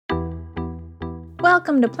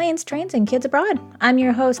Welcome to Planes, Trains, and Kids Abroad. I'm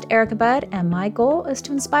your host, Erica Budd, and my goal is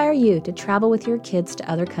to inspire you to travel with your kids to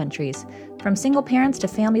other countries. From single parents to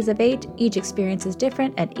families of 8, each experience is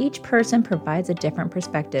different, and each person provides a different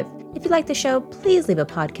perspective. If you like the show, please leave a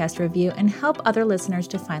podcast review and help other listeners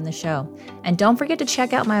to find the show. And don't forget to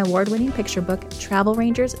check out my award-winning picture book, Travel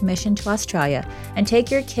Rangers Mission to Australia, and take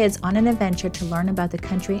your kids on an adventure to learn about the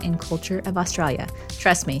country and culture of Australia.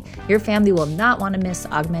 Trust me, your family will not want to miss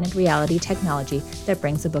the augmented reality technology that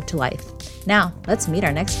brings the book to life. Now, let's meet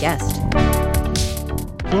our next guest.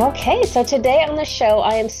 Okay, so today on the show,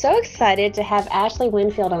 I am so excited to have Ashley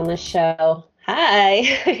Winfield on the show. Hi,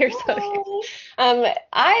 you're so cute.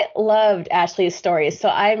 I loved Ashley's stories, so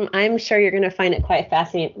I'm sure you're going to find it quite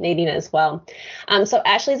fascinating as well. So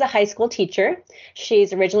Ashley's a high school teacher.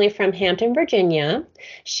 She's originally from Hampton, Virginia.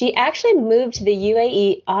 She actually moved to the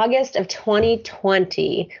UAE August of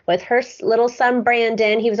 2020 with her little son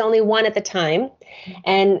Brandon. He was only 1 at the time,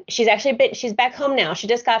 and she's back home now. She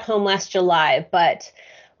just got home last July, but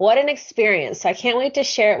what an experience. So I can't wait to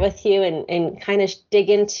share it with you and kind of dig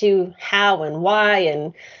into how and why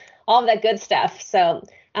and all of that good stuff. So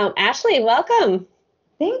Ashley, welcome.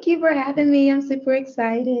 Thank you for having me. I'm super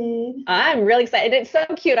excited. I'm really excited. It's so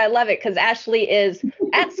cute. I love it because Ashley is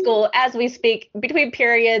at school as we speak between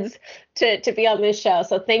periods to be on this show.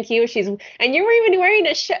 So thank you. And you were even wearing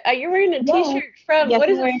you're wearing a t-shirt from, what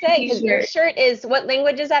does it say? Because your shirt is, what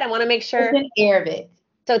language is that? I want to make sure. It's in Arabic.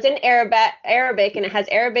 So it's in Arabic, and it has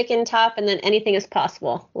Arabic in top, and then anything is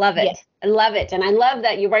possible. Love it. Yes. I love it. And I love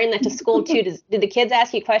that you're wearing that to school too. Did the kids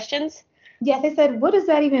ask you questions? Yes, they said, what does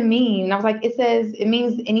that even mean? And I was like, it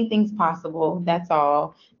means anything's possible. That's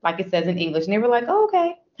all. Like it says in English. And they were like, oh,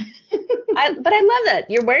 okay. But I love that.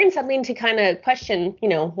 You're wearing something to kind of question,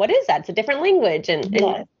 what is that? It's a different language and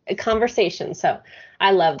a conversation. So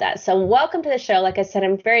I love that. So welcome to the show. Like I said,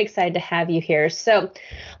 I'm very excited to have you here. So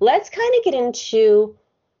let's kind of get into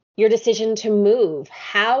your decision to move.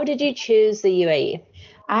 How did you choose the UAE?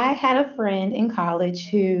 I had a friend in college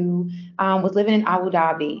who was living in Abu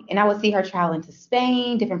Dhabi, and I would see her traveling to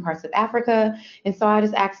Spain, different parts of Africa. And so I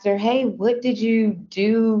just asked her, hey, what did you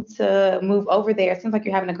do to move over there? It seems like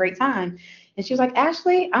you're having a great time. And she was like,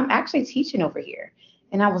 Ashley, I'm actually teaching over here.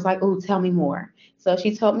 And I was like, oh, tell me more. So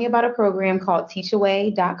she told me about a program called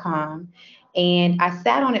teachaway.com. And I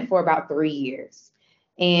sat on it for about 3 years.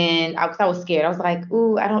 And I was scared. I was like,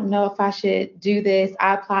 ooh, I don't know if I should do this.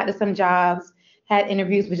 I applied to some jobs, had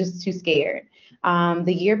interviews, but just too scared.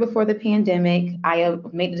 The year before the pandemic, I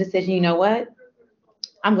made the decision, you know what?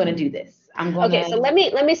 I'm going to do this. Okay, so let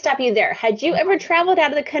me stop you there. Had you ever traveled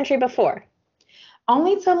out of the country before?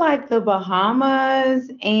 Only to like the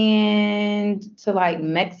Bahamas and to like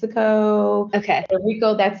Mexico, Puerto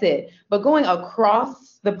Rico, that's it. But going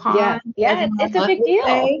across the pond, yeah, it's a big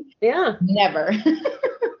deal. Yeah, never.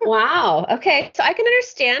 Wow. Okay, so I can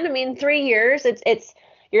understand. I mean, 3 years. It's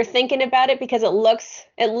you're thinking about it because it looks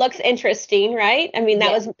interesting, right? I mean,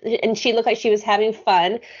 and she looked like she was having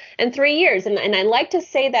fun. And 3 years, and I like to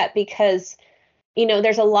say that because,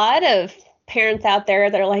 there's a lot of parents out there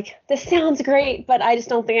that are like, this sounds great, but I just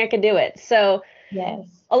don't think I could do it. So yes,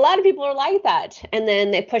 a lot of people are like that, and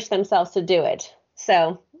then they push themselves to do it.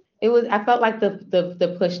 So I felt like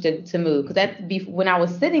the push to move, because when I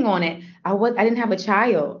was sitting on it, I didn't have a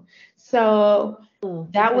child. So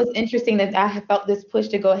that was interesting that I felt this push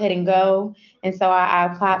to go ahead and go. And so I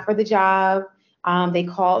applied for the job. They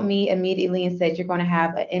called me immediately and said, you're going to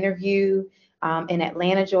have an interview in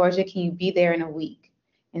Atlanta, Georgia. Can you be there in a week?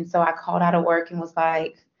 And so I called out of work and was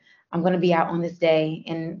like, I'm going to be out on this day.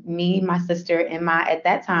 And me, my sister, and at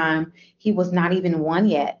that time, he was not even 1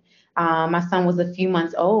 yet. My son was a few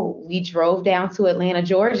months old. We drove down to Atlanta,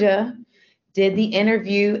 Georgia, did the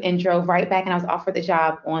interview, and drove right back. And I was offered the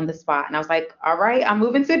job on the spot. And I was like, all right, I'm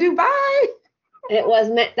moving to Dubai. It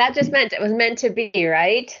was meant to be,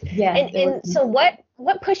 right? Yes. And so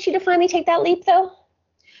what pushed you to finally take that leap, though?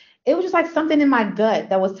 It was just like something in my gut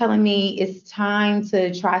that was telling me it's time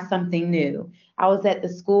to try something new. I was at the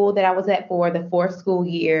school that I was at for the 4th school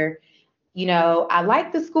year. I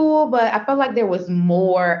liked the school, but I felt like there was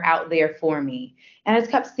more out there for me. And I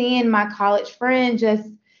just kept seeing my college friend just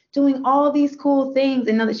doing all these cool things.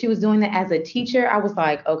 And now that she was doing that as a teacher, I was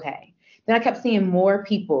like, okay. Then I kept seeing more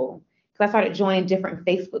people, because I started joining different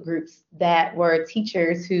Facebook groups that were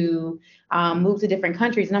teachers who moved to different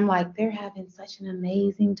countries. And I'm like, they're having such an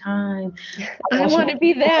amazing time. I want to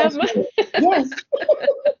be them. Yes.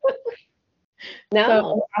 No.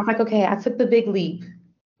 So I was like, okay, I took the big leap.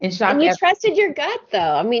 And you trusted your gut,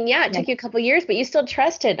 though. I mean, it took you a couple of years, but you still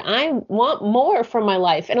trusted. I want more for my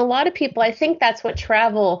life. And a lot of people, I think that's what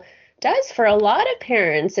travel does for a lot of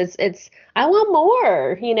parents. It's I want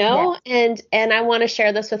more, Yeah. and I want to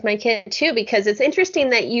share this with my kid too, because it's interesting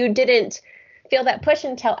that you didn't feel that push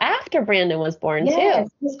until after Brandon was born too. Yes,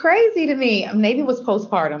 it's crazy to me. Maybe it was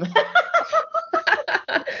postpartum.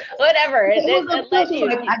 Whatever. It was a It led push. you.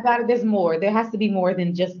 Like, I got it. There's more. There has to be more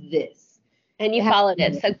than just this. And you It has to followed be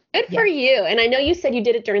it. more. So good Yeah. for you. And I know you said you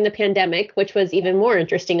did it during the pandemic, which was even more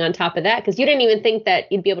interesting on top of that, because you didn't even think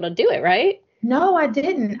that you'd be able to do it, right? No, I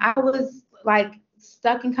didn't. I was like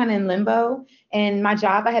stuck and kind of in limbo. And my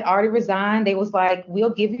job, I had already resigned. They was like,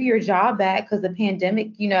 we'll give you your job back because the pandemic,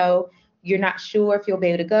 you're not sure if you'll be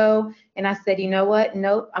able to go. And I said, you know what?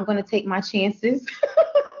 Nope, I'm going to take my chances.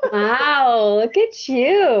 Wow, look at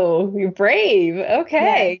you. You're brave. Yes,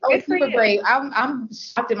 Okay, I was good for super you. brave. I'm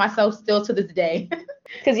shocked at myself still to this day.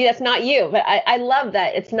 Because that's not you. But I love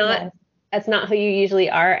that. Yes. That's not who you usually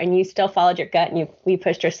are, and you still followed your gut and you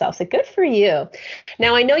pushed yourself. So good for you.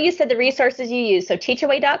 Now I know you said the resources you use, so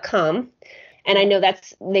teachaway.com. And I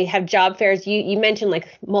Yes. know they have job fairs. You mentioned like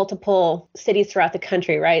multiple cities throughout the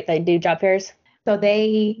country, right? They do job fairs. So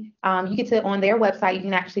you get to, on their website, you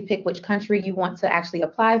can actually pick which country you want to actually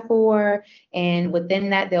apply for. And within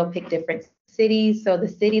that, they'll pick different cities. So the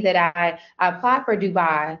city that I applied for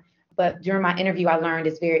Dubai, but during my interview, I learned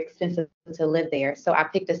it's very expensive to live there. So I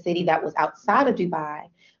picked a city that was outside of Dubai,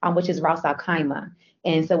 which is Ras Al Khaimah.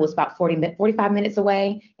 And so it was about 45 minutes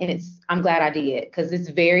away. And I'm glad I did because it's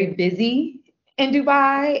very busy in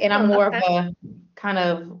Dubai and I'm Oh, more okay. of a kind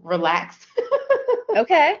of relaxed.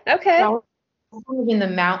 Okay. Okay. So I was kind of in the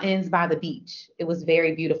mountains by the beach. It was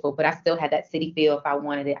very beautiful, but I still had that city feel. If I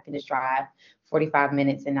wanted it, I could just drive 45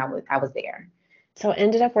 minutes and I was there. So it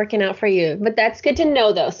ended up working out for you. But that's good to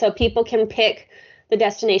know though. So people can pick the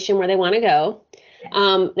destination where they want to go.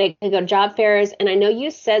 They can go to job fairs. And I know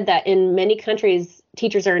you said that in many countries,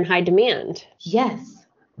 teachers are in high demand. Yes,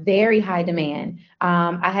 very high demand.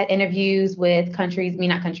 I had interviews with cities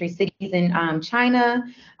in China.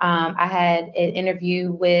 I had an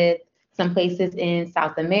interview with some places in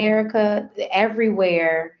South America.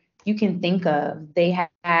 Everywhere you can think of,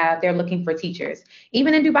 they're looking for teachers.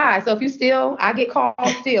 Even in Dubai. So I get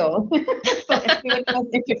calls still. So if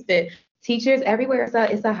anyone's interested, teachers everywhere.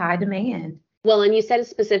 It's a high demand. Well, and you said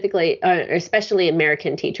specifically, especially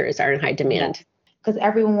American teachers are in high demand. Because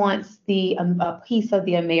everyone wants a piece of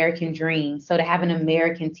the American dream. So to have an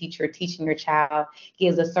American teacher teaching your child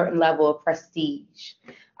gives a certain level of prestige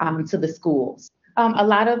to the schools. A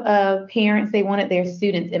lot of parents, they wanted their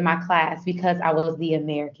students in my class because I was the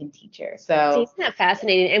American teacher. See, So isn't that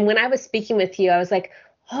fascinating? And when I was speaking with you, I was like,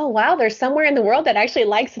 oh, wow, there's somewhere in the world that actually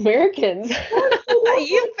likes Americans.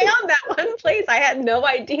 You found that one place. I had no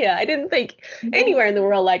idea. I didn't think anywhere in the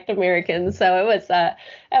world liked Americans. So it was,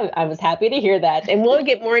 I was happy to hear that. And we'll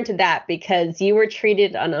get more into that because you were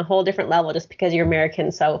treated on a whole different level just because you're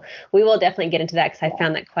American. So we will definitely get into that because I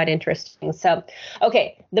found that quite interesting. So,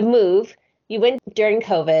 okay, the move, you went during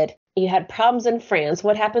COVID. You had problems in France.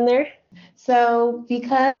 What happened there? So,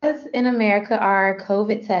 because in America, our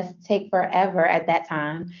COVID tests take forever at that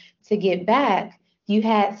time to get back, you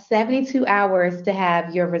had 72 hours to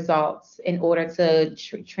have your results in order to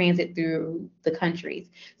transit through the countries.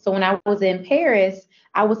 So, when I was in Paris,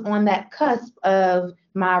 I was on that cusp of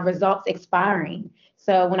my results expiring.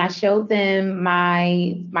 So, when I showed them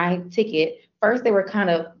my ticket, first they were kind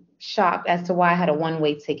of shocked as to why I had a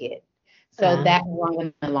one-way ticket. So that rung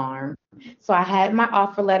an alarm. So I had my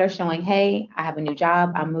offer letter showing, hey, I have a new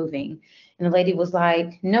job, I'm moving. And the lady was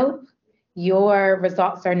like, nope, your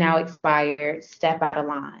results are now expired. Step out of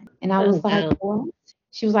line. And I was like, No. what?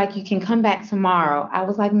 She was like, you can come back tomorrow. I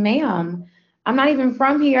was like, ma'am, I'm not even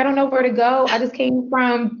from here. I don't know where to go. I just came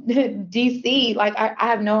from DC. Like, I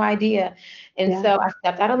have no idea. And Yeah. so I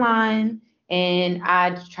stepped out of line and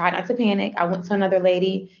I tried not to panic. I went to another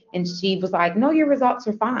lady and she was like, no, your results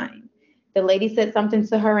are fine. The lady said something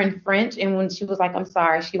to her in French, and when she was like, I'm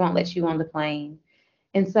sorry, she won't let you on the plane.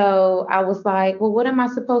 And so I was like, well, what am I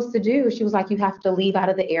supposed to do? She was like, you have to leave out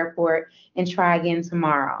of the airport and try again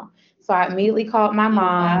tomorrow. So I immediately called my Oh,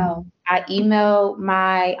 mom. wow. I emailed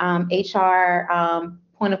my HR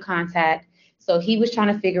point of contact. So he was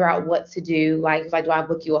trying to figure out what to do. Like, he was like, do I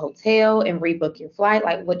book you a hotel and rebook your flight?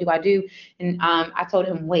 Like, what do I do? And I told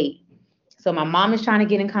him, wait. So my mom is trying to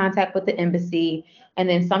get in contact with the embassy. And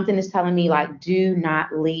then something is telling me, like, do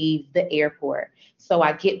not leave the airport. So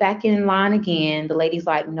I get back in line again. The lady's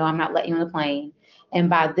like, no, I'm not letting you on the plane. And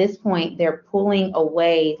by this point, they're pulling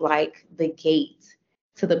away like the gate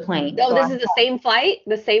to the plane. Oh, So this is the same flight?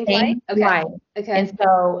 The same flight? same Okay. flight. Okay. And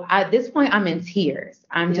so at this point, I'm in tears.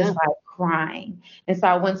 I'm just Yeah. like crying. And so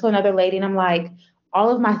I went to another lady and I'm like, all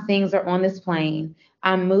of my things are on this plane.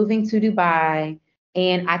 I'm moving to Dubai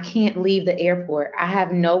and I can't leave the airport. I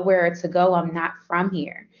have nowhere to go. I'm not from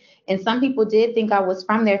here. And some people did think I was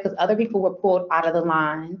from there because other people were pulled out of the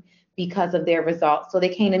line because of their results. So they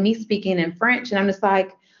came to me speaking in French, and I'm just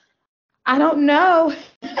like, I don't know.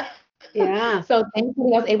 Yeah. So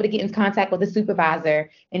thankfully, I was able to get in contact with the supervisor,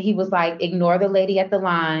 and he was like, ignore the lady at the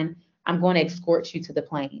line. I'm going to escort you to the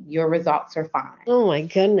plane. Your results are fine. Oh my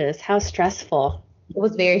goodness, how stressful. It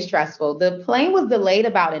was very stressful. The plane was delayed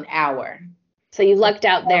about an hour. So you lucked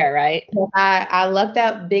out there, right? I lucked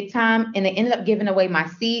out big time, and they ended up giving away my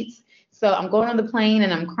seats. So I'm going on the plane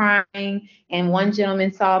and I'm crying. And one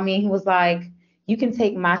gentleman saw me. He was like, you can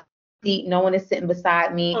take my seat. No one is sitting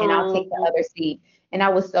beside me, and I'll take the other seat. And I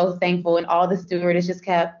was so thankful. And all the stewardess just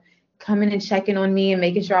kept coming and checking on me and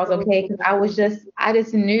making sure I was okay. Because I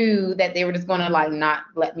just knew that they were just going to like not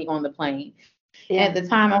let me on the plane. Yeah. At the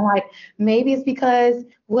time, I'm like, maybe it's because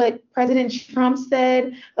what President Trump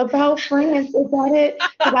said about France. Is that it?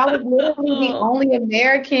 Because I was literally the only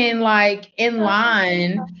American like in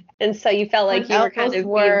line. And so you felt like you were kind of being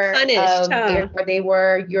punished. They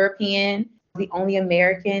were European, the only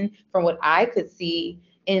American from what I could see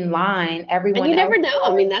in line. Everyone. And you never know.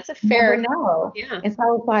 I mean, that's a fair. Never know. Yeah. And so I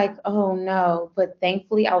was like, oh no. But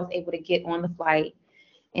thankfully, I was able to get on the flight.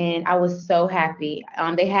 And I was so happy.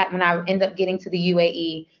 When I ended up getting to the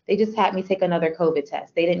UAE, they just had me take another COVID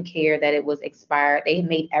test. They didn't care that it was expired. They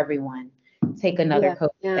made everyone take another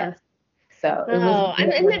COVID test. So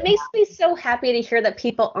and it makes me so happy to hear that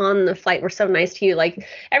people on the flight were so nice to you. Like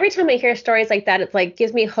every time I hear stories like that, it's like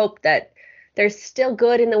gives me hope that there's still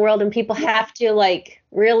good in the world and people have to like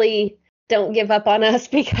really don't give up on us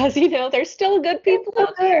because, there's still good people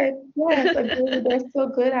out there. Yes, they're still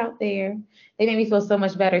good out there. They made me feel so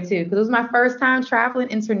much better too, because it was my first time traveling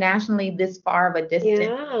internationally this far of a distance.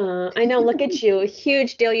 Yeah, I know. Look at you, a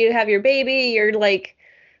huge deal. You have your baby. You're like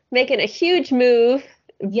making a huge move.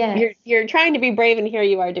 Yes. You're trying to be brave, and here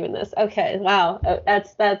you are doing this. Okay, wow,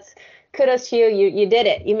 that's kudos to you. You did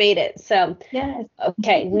it. You made it. So yes.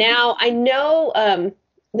 Okay, now I know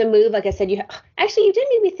the move. Like I said, you did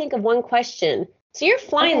make me think of one question. So you're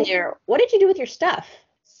flying there. What did you do with your stuff?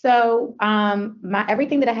 So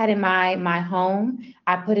everything that I had in my home,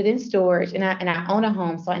 I put it in storage, and I own a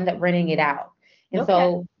home, so I ended up renting it out. And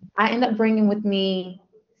so I ended up bringing with me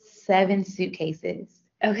 7 suitcases.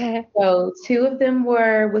 Okay. So 2 of them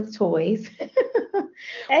were with toys.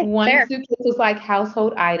 One suitcase was like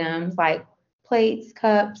household items, like plates,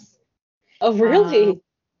 cups. Oh, really?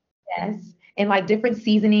 Yes. And like different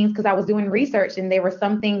seasonings, because I was doing research and there were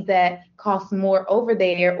some things that cost more over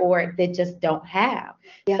there or they just don't have.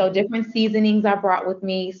 Yeah. So different seasonings I brought with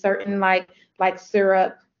me, certain like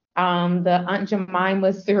syrup, the Aunt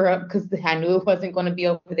Jemima syrup, because I knew it wasn't going to be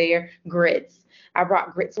over there. Grits. I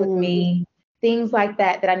brought grits with me, things like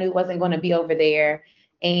that I knew wasn't going to be over there.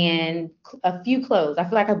 And a few clothes. I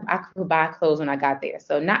feel like I could buy clothes when I got there.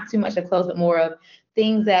 So not too much of clothes, but more of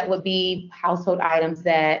things that would be household items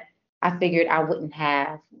that I figured I wouldn't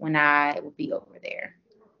have when I would be over there.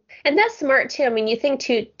 And that's smart too. I mean, you think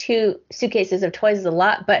two suitcases of toys is a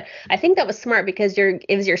lot, but I think that was smart because it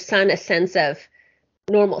gives your son a sense of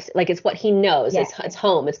normalcy. Like it's what he knows. Yes. It's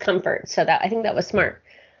home. It's comfort. So I think that was smart.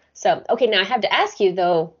 So, okay, now I have to ask you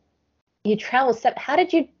though, you travel, how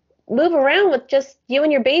did you move around with just you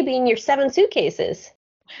and your baby and your 7 suitcases?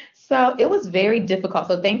 So it was very difficult.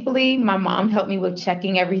 So thankfully my mom helped me with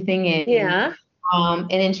checking everything in. Yeah.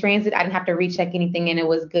 And in transit, I didn't have to recheck anything and it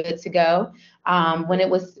was good to go.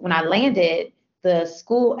 When I landed, the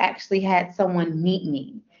school actually had someone meet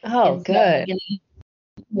me. Oh, good. In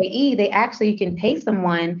UAE, you can pay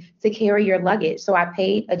someone to carry your luggage. So I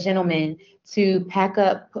paid a gentleman to pack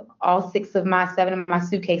up all 7 of my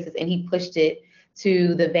suitcases, and he pushed it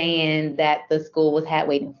to the van that the school had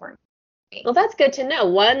waiting for me. Well, that's good to know.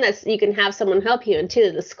 One, that you can have someone help you, and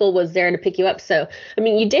 2, the school was there to pick you up. So, I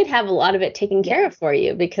mean, you did have a lot of it taken care of for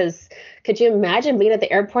you, because could you imagine being at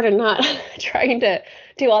the airport and not trying to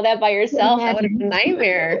do all that by yourself? That would have been a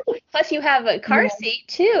nightmare. Plus, you have a car seat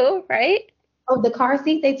too, right? Oh, the car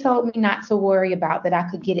seat, they told me not to worry about, that I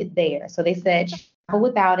could get it there. So they said, travel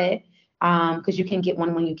without it, because you can get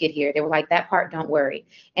one when you get here. They were like, that part, don't worry.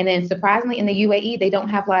 And then surprisingly, in the UAE, they don't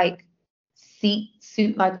have like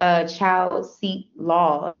child seat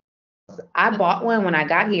laws. I bought one when I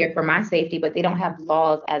got here for my safety, but they don't have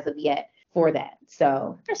laws as of yet for that.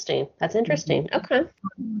 So interesting. That's interesting. Okay.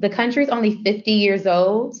 The country's only 50 years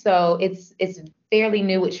old, so it's fairly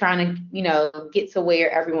new with trying to, get to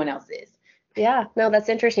where everyone else is. Yeah, no, that's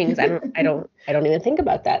interesting because I don't even think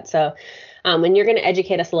about that. So, And you're going to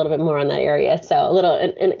educate us a little bit more on that area. So a little,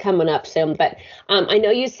 and coming up soon. But I know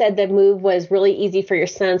you said the move was really easy for your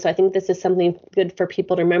son. So I think this is something good for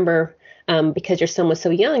people to remember because your son was so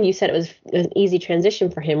young. You said it was an easy transition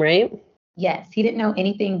for him, right? Yes, he didn't know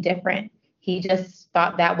anything different. He just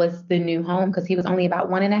thought that was the new home because he was only about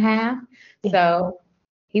 1.5. Yeah. So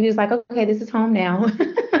he was like, okay, this is home now.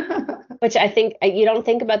 Which I think you don't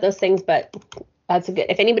think about those things, but that's a good.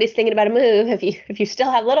 If anybody's thinking about a move, if you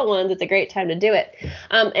still have little ones, it's a great time to do it.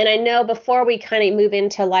 And I know before we kind of move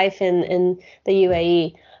into life in the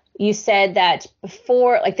UAE, you said that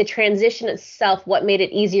before, like the transition itself, what made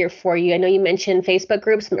it easier for you? I know you mentioned Facebook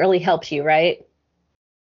groups really helped you, right?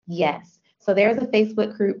 Yes. So there's a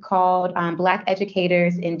Facebook group called Black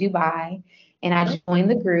Educators in Dubai, and I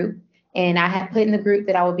joined the group. And I had put in the group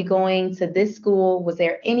that I would be going to this school. Was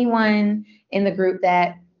there anyone in the group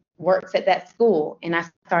that works at that school? And I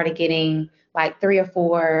started getting like 3 or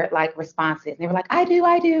 4 like responses. And they were like, I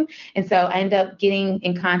do. And so I ended up getting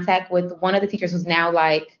in contact with one of the teachers who's now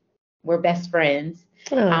like, we're best friends.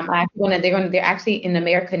 Oh, They're actually in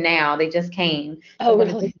America now. They just came. So oh I'm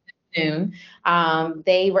gonna really? soon.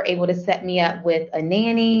 They were able to set me up with a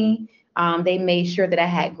nanny. They made sure that I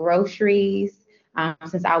had groceries.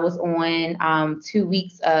 Since I was on 2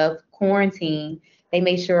 weeks of quarantine, they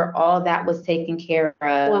made sure all that was taken care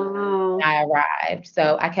of Wow. when I arrived.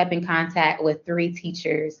 So I kept in contact with 3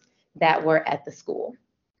 teachers that were at the school.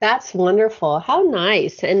 That's wonderful. How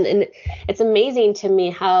nice. And it's amazing to me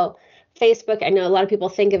how Facebook, I know a lot of people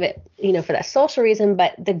think of it, for that social reason,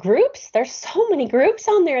 but the groups, there's so many groups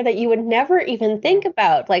on there that you would never even think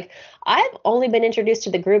about. Like I've only been introduced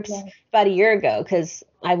to the groups about a year ago because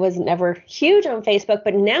I was never huge on Facebook,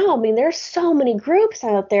 but now, I mean, there's so many groups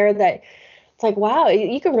out there that it's like, wow,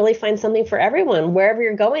 you can really find something for everyone wherever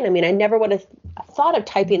you're going. I mean, I never would have thought of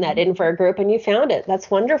typing that in for a group and you found it.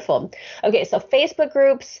 That's wonderful. Okay, so Facebook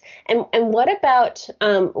groups and what about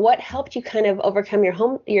what helped you kind of overcome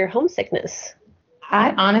your homesickness?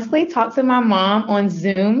 I honestly talked to my mom on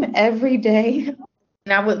Zoom every day,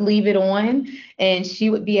 and I would leave it on, and she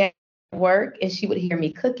would be at work, and she would hear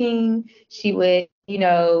me cooking. She would,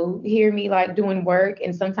 hear me like doing work,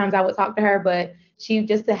 and sometimes I would talk to her, but she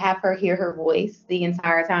just to have her hear her voice the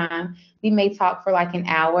entire time. We may talk for like an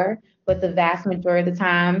hour, but the vast majority of the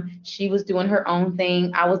time, she was doing her own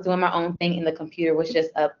thing. I was doing my own thing, and the computer was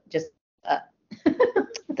just up.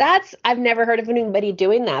 I've never heard of anybody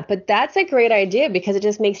doing that, but that's a great idea because it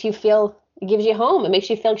just makes you feel, it gives you home. It makes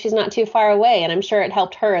you feel like she's not too far away. And I'm sure it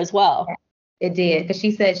helped her as well. It did, because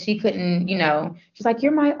she said she couldn't, she's like,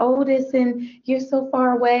 you're my oldest and you're so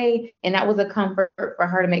far away. And that was a comfort for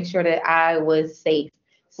her to make sure that I was safe.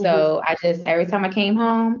 So I just, every time I came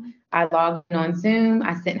home, I logged in on Zoom.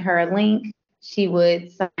 I sent her a link. She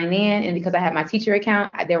would sign in. And because I had my teacher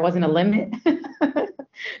account, there wasn't a limit.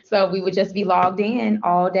 So we would just be logged in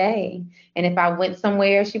all day. And if I went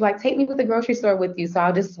somewhere, she'd be like, take me to the grocery store with you. So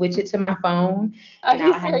I'll just switch it to my phone. And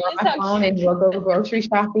I'll have it on my phone and we'll go grocery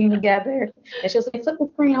shopping together. And she'll say, flip the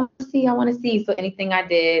screen. I want to see. So anything I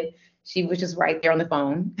did, she was just right there on the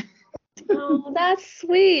phone. Oh, that's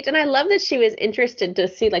sweet. And I love that she was interested to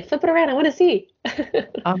see, like, flip it around. I want to see.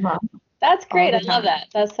 That's great. I love that.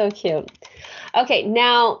 That's so cute. Okay,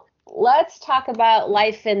 now let's talk about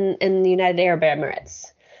life in the United Arab Emirates.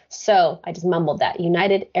 So I just mumbled that.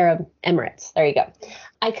 United Arab Emirates. There you go.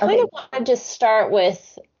 I kind of wanted to start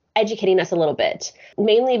with educating us a little bit,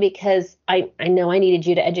 mainly because I know I needed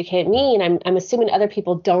you to educate me, and I'm assuming other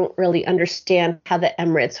people don't really understand how the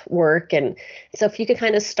Emirates work. And so if you could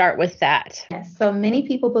kind of start with that. Yes. So many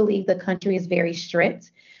people believe the country is very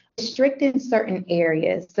strict. Strict in certain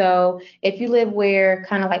areas. So if you live where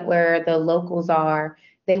the locals are,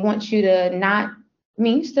 they want you to not,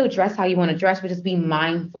 you still dress how you want to dress, but just be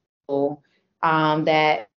mindful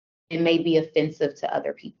that it may be offensive to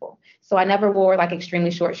other people. So I never wore like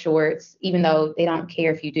extremely short shorts, even though they don't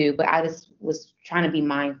care if you do, but I just was trying to be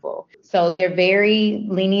mindful. So they're very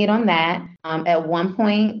lenient on that. At one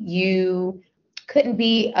point, you couldn't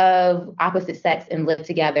be of opposite sex and live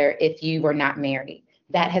together if you were not married.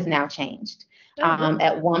 That has now changed.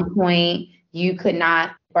 At one point, you could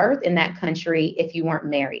not birth in that country if you weren't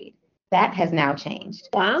married. That has now changed.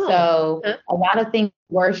 Wow. So a lot of things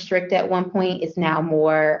were strict at one point. It's now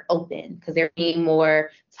more open because they're being more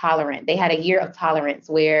tolerant. They had a year of tolerance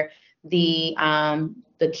where the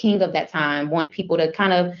king of that time wanted people to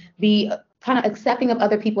kind of be kind of accepting of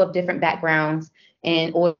other people of different backgrounds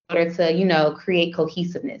in order to, create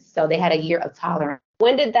cohesiveness. So they had a year of tolerance.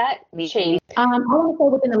 When did that change? I want to say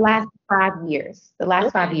within the last 5 years. The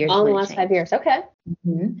last 5 years All in when the it last 5 changed. years. Okay.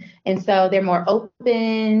 And so they're more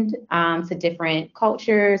open to different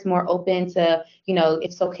cultures, more open to,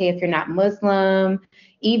 it's okay if you're not Muslim.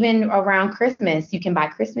 Even around Christmas, you can buy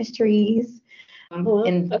Christmas trees.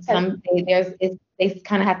 And they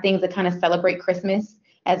kind of have things that kind of celebrate Christmas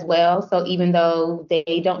as well. So even though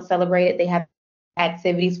they don't celebrate it, they have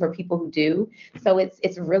activities for people who do. So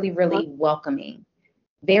it's really, really welcoming.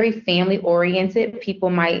 Very family oriented.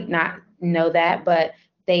 People might not know that, but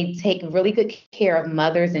they take really good care of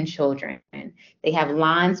mothers and children. They have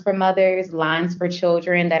lines for mothers, lines for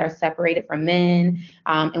children that are separated from men,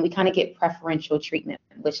 and we kind of get preferential treatment,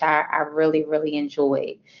 which I really, really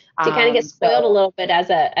enjoyed. So you kind of get spoiled a little bit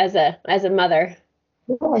as a mother.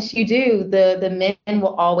 Yes, you do. The men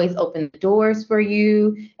will always open the doors for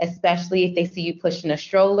you, especially if they see you pushing a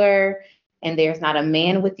stroller and there's not a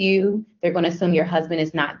man with you. They're going to assume your husband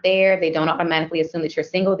is not there. They don't automatically assume that you're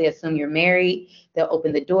single. They assume you're married. They'll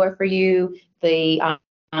open the door for you. The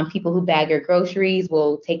people who bag your groceries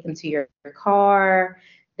will take them to your car.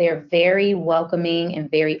 They're very welcoming and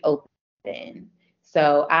very open.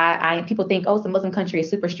 So people think, oh, it's a Muslim country, it's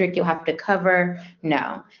super strict, you'll have to cover.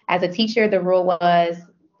 No. As a teacher, the rule was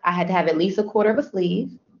I had to have at least a quarter of a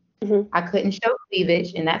sleeve. I couldn't show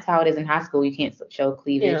cleavage, and that's how it is in high school. You can't show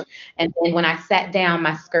cleavage. Yeah. And then when I sat down,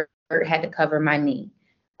 my skirt had to cover my knee.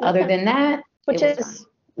 Okay. Other than that, which is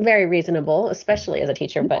very reasonable, especially as a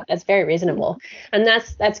teacher, but that's very reasonable. And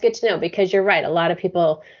that's good to know, because you're right. A lot of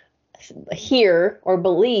people hear or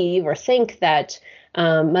believe or think that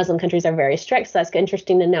Muslim countries are very strict. So that's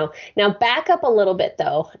interesting to know. Now, back up a little bit,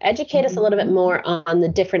 though. Educate us a little bit more on the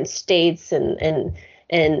different states and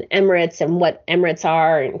Emirates and what Emirates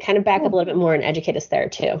are, and kind of back up a little bit more and educate us there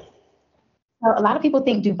too. So a lot of people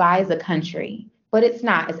think Dubai is a country, but it's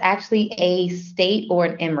not. It's actually a state or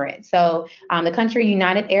an emirate. So the country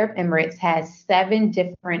United Arab Emirates has 7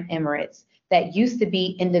 different emirates that used to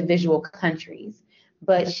be individual countries,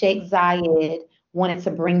 but Sheikh Zayed wanted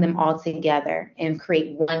to bring them all together and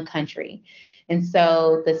create one country. And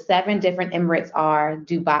so the 7 different emirates are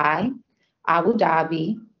Dubai, Abu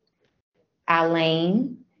Dhabi, Al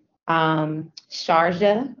Ain,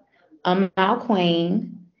 Sharjah, Al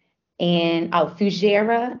Quwain, and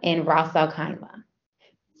Fujairah and Ras Al Khaimah.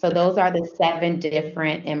 So those are the 7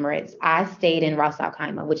 different emirates. I stayed in Ras Al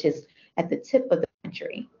Khaimah, which is at the tip of the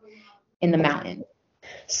country in the mountains.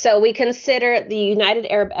 So we consider the United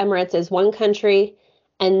Arab Emirates as one country,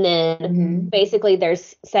 and then basically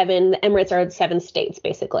there's 7. The Emirates are 7 states,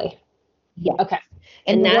 basically. Yeah. Okay.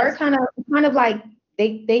 And the word kind of like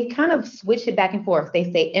they kind of switch it back and forth.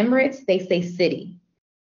 They say Emirates, they say city,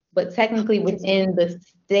 but technically within the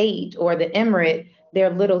state or the emirate, they're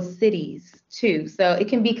little cities too. So it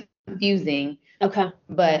can be confusing. Okay.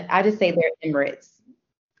 But I just say they're Emirates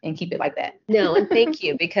and keep it like that. No, and thank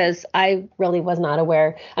you, because I really was not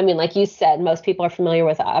aware. I mean, like you said, most people are familiar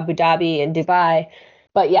with Abu Dhabi and Dubai,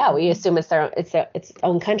 but yeah, we assume it's its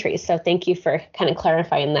own country. So thank you for kind of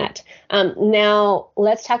clarifying that. Now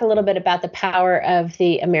let's talk a little bit about the power of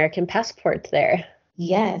the American passport there.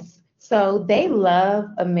 Yes. So they love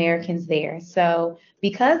Americans there. So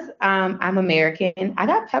because I'm American, I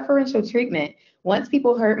got preferential treatment. Once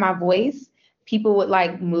people heard my voice, people would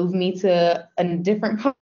like move me to a different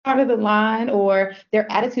part of the line, or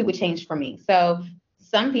their attitude would change for me. So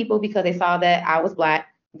some people, because they saw that I was Black,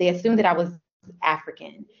 they assumed that I was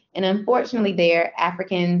African. And unfortunately, there,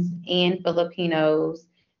 Africans and Filipinos,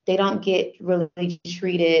 they don't get really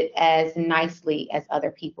treated as nicely as other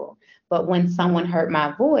people. But when someone heard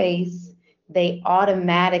my voice, they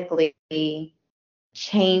automatically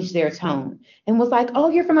changed their tone and was like, oh,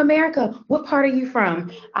 you're from America. What part are you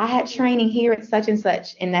from? I had training here at such and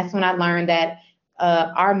such. And that's when I learned that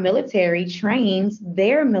our military trains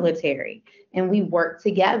their military, and we work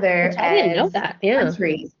together I didn't know that. Yeah.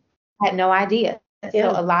 Countries. I had no idea.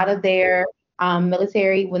 Yeah. So a lot of their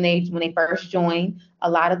military, when they first join,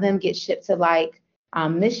 a lot of them get shipped to like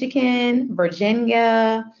Michigan,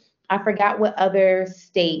 Virginia. I forgot what other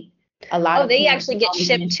state. A lot. Oh, they actually get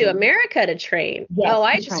shipped to America to train. Yes,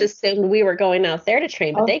 I just assumed we were going out there to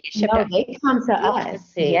train, but they get shipped. No, they come to us.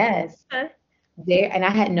 Yes. Okay. There, and I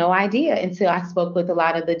had no idea until I spoke with a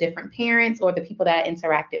lot of the different parents or the people that I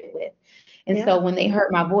interacted with. And so when they heard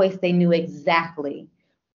my voice, they knew exactly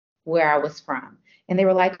where I was from. And they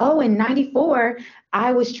were like, oh, in 94,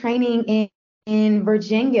 I was training in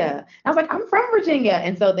Virginia. I was like, I'm from Virginia.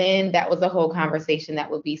 And so then that was a whole conversation that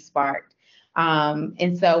would be sparked.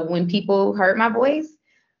 And so when people heard my voice,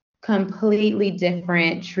 completely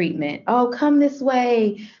different treatment. Oh, come this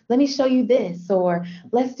way. Let me show you this, or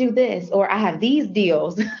let's do this, or I have these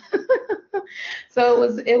deals. So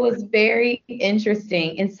it was very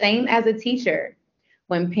interesting. And same as a teacher.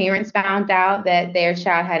 When parents found out that their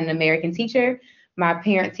child had an American teacher, my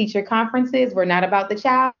parent-teacher conferences were not about the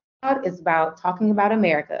child, it's about talking about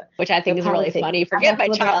America. Which I think The is really politics. funny. Forget my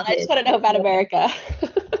child. I just want to know about America.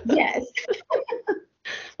 Yes.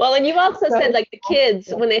 Well, and you also So said like the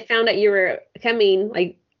kids, when they found out you were coming,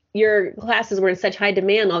 like your classes were in such high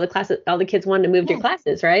demand, all the kids wanted to move to your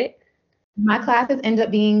classes, right? my classes end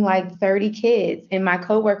up being like 30 kids, and my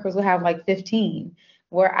coworkers will have like 15,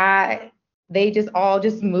 where they just all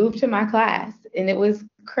just moved to my class, and it was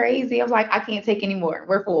crazy. I was like, I can't take any more.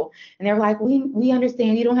 We're full. And they were like, we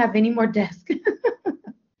understand you don't have any more desks.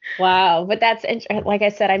 Wow. But that's like I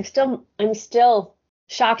said, I'm still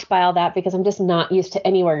shocked by all that because I'm just not used to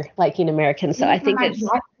anywhere liking Americans. So I think it's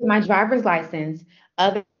My driver's license.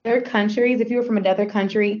 Other countries, if you were from another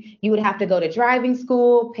country, you would have to go to driving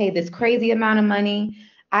school, pay this crazy amount of money.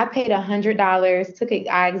 I paid $100, took an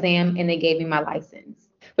eye exam, and they gave me my license.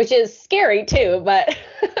 which is scary too, but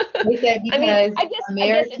They said I mean, because I guess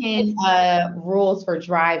American rules for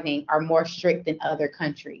driving are more strict than other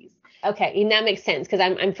countries. okay, and that makes sense because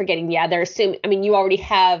I'm forgetting. Yeah, they're assuming. I mean,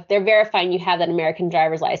 they're verifying you have that American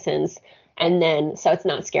driver's license, and then so it's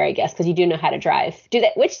not scary, I guess, because you do know how to drive.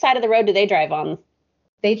 Which side of the road do they drive on?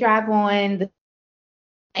 They drive on the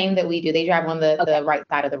same that we do. They drive on the right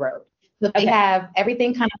side of the road. So they have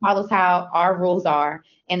everything kind of follows how our rules are,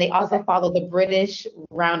 and they also follow the British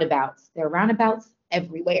roundabouts. There are roundabouts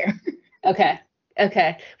everywhere. Okay.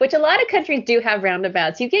 Okay. Which a lot of countries do have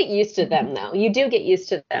roundabouts. You get used to them, though. You do get used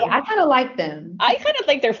to them. Yeah, I kind of like them. I kind of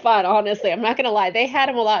think they're fun, honestly. I'm not going to lie. They had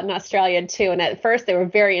them a lot in Australia, too. And at first, they were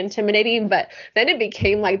very intimidating, but then it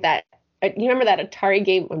became like that. You remember that Atari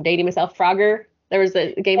game? I'm dating myself, Frogger? There was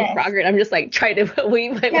a game of Frogger, and I'm just like trying to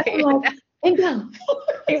weave my way. And go.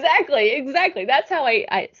 Exactly. That's how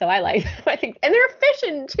so I like them, I think. And they're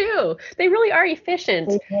efficient too. They really are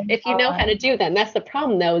efficient if you know how to do them. That's the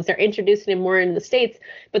problem though, is they're introducing them more in the States,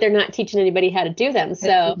 but they're not teaching anybody how to do them.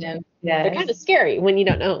 So they're kind of scary when you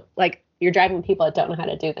don't know, like you're driving people that don't know how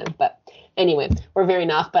to do them. But anyway, we're veering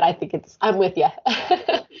off, but I think I'm with you.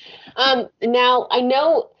 Now I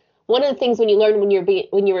know one of the things when you learned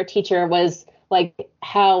when you were a teacher was like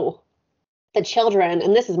how the children,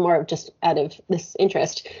 and this is more of just out of this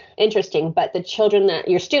interesting, but the children that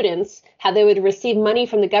your students, how they would receive money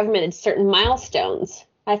from the government at certain milestones.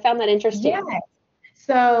 I found that interesting. Yeah.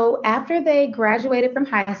 So after they graduated from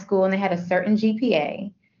high school and they had a certain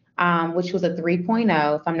GPA, which was a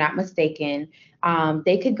 3.0, if I'm not mistaken,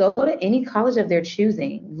 they could go to any college of their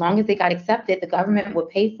choosing. As long as they got accepted, the government would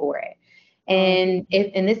pay for it. And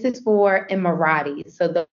this is for Emirates,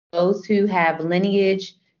 so those who have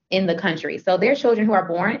lineage in the country. So they're children who are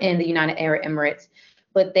born in the United Arab Emirates,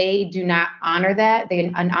 but they do not honor that.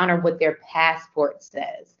 They honor what their passport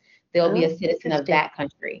says. They'll be a citizen of that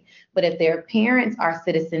country. But if their parents are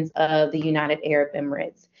citizens of the United Arab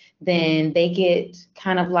Emirates, then they get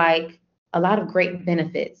kind of like a lot of great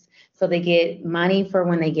benefits. So they get money for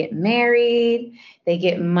when they get married. They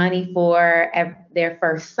get money for their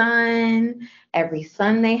first son, every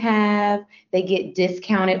son they have. They get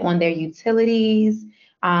discounted on their utilities.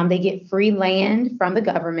 They get free land from the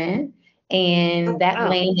government, and that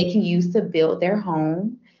land they can use to build their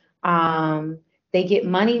home. They get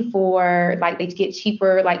money for, like, they get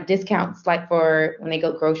cheaper, like, discounts, like, for when they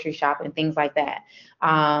go grocery shopping and things like that.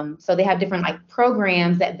 So they have different, like,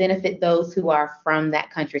 programs that benefit those who are from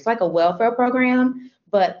that country. It's like a welfare program,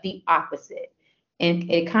 but the opposite.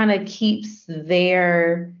 And it kind of keeps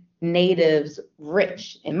their natives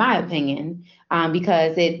rich, in my opinion,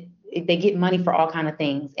 because they get money for all kind of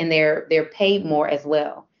things, and they're paid more as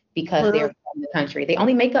well because they're from the country. They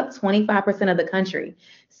only make up 25% of the country.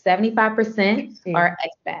 75% are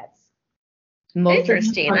expats.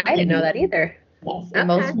 Interesting. I didn't know that either. Yes, and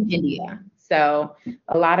most from India. So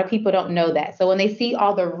a lot of people don't know that. So when they see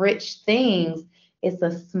all the rich things, it's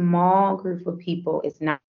a small group of people. It's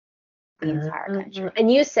not the entire country.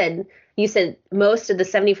 And you said most of the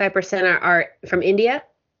 75% are from India?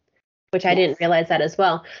 Which I didn't realize that as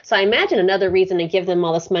well. So I imagine another reason to give them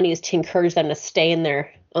all this money is to encourage them to stay in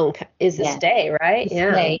their own, stay, right?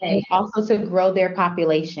 Stay. And also to grow their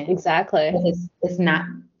population. Exactly. It's not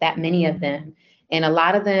that many of them. And a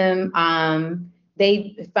lot of them,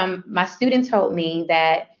 my student told me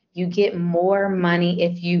that you get more money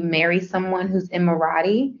if you marry someone who's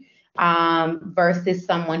Emirati versus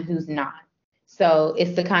someone who's not. So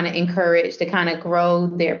it's to kind of encourage, to kind of grow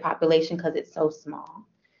their population because it's so small.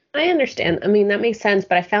 I understand. I mean, that makes sense,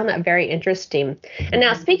 but I found that very interesting. And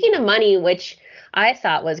now, Mhm. speaking of money, which I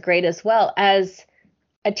thought was great as well, as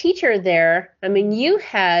a teacher there, I mean, you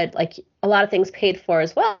had like a lot of things paid for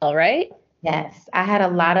as well, right? Yes, I had a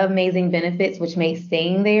lot of amazing benefits, which made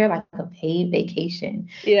staying there like a paid vacation.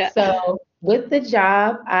 Yeah. So with the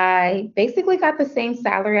job, I basically got the same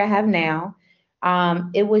salary I have now.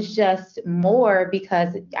 It was just more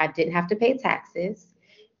because I didn't have to pay taxes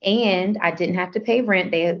and I didn't have to pay rent.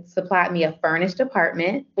 They had supplied me a furnished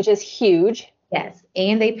apartment. Which is huge. Yes,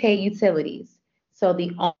 and they pay utilities. So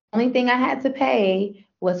the only thing I had to pay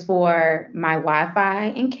was for my Wi-Fi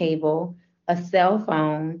and cable, a cell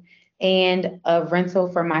phone, and a rental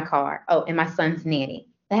for my car. Oh, and my son's nanny.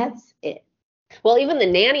 That's it. Well, even the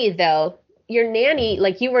nanny, though, your nanny,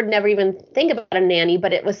 like you would never even think about a nanny,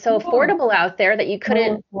 but it was so No, affordable out there that you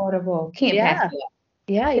couldn't, so affordable. Can't pass yeah, it up.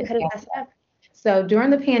 yeah, you Couldn't couldn't pass pass it it up. up. So during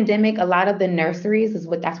the pandemic, a lot of the nurseries is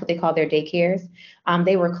what that's what they call their daycares.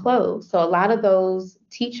 They were closed. So a lot of those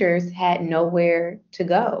teachers had nowhere to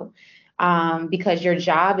go because your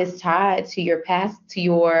job is tied to your pass to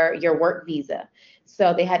your work visa.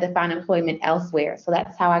 So they had to find employment elsewhere. So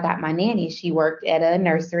that's how I got my nanny. She worked at a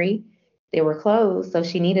nursery. They were closed, so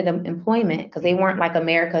she needed employment because they weren't like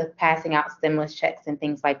America passing out stimulus checks and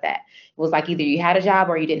things like that. It was like either you had a job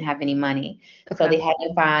or you didn't have any money. So Okay. they had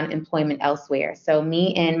to find employment elsewhere. So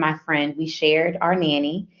me and my friend, we shared our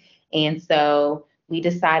nanny. And so we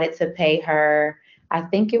decided to pay her, I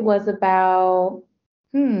think it was about,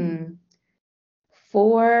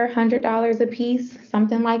 $400 a piece,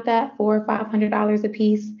 something like that, $400 or $500 a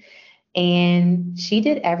piece. And she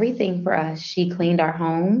did everything for us. She cleaned our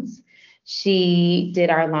homes. She did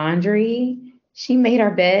our laundry. She made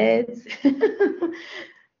our beds.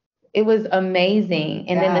 It was amazing.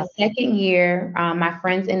 And then Yeah. the second year, my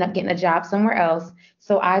friends ended up getting a job somewhere else.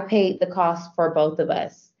 So I paid the cost for both of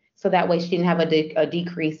us. So that way she didn't have a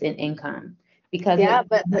decrease in income because Yeah,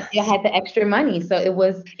 but it had the extra money. So it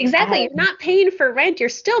was, I exactly. had, You're not paying for rent. You're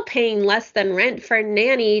still paying less than rent for a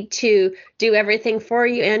nanny to do everything for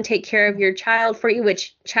you and take care of your child for you,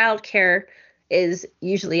 which childcare is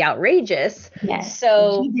usually outrageous. yes. And she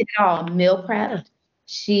So, did it all, meal yeah. prepped.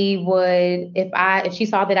 She would, if she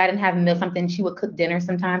saw that I didn't have meal something, she would cook dinner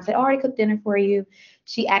sometimes, say, oh, I already cooked dinner for you.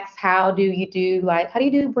 She asked, how do you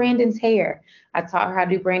do Brandon's hair? I taught her how to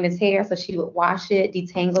do Brandon's hair. So she would wash it,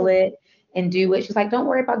 detangle it, and do it. She's like, don't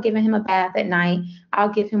worry about giving him a bath at night. I'll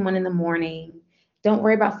give him one in the morning. Don't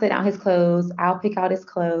worry about setting out his clothes. I'll pick out his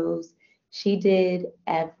clothes. She did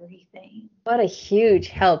everything. What a huge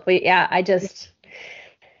help. But yeah,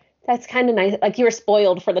 that's kind of nice. Like you were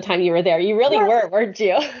spoiled for the time you were there. You really Yes. were, weren't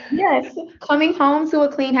you? Yes, coming home to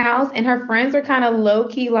a clean house, and her friends are kind of low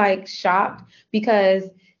key like shocked because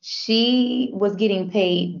she was getting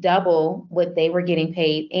paid double what they were getting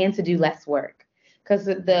paid and to do less work. Because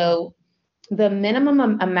the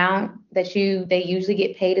minimum amount that they usually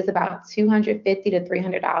get paid is about $250 to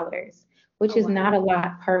 $300, which Oh, is wow. not a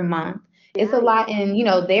lot per month. It's a Yeah. lot in,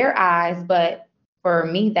 their eyes, but for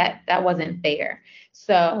me that wasn't fair.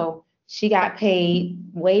 So she got paid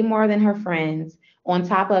way more than her friends. On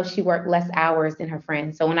top of she worked less hours than her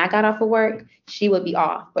friends. So when I got off of work, she would be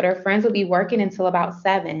off, but her friends would be working until about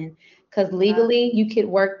 7 because legally you could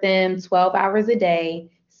work them 12 hours a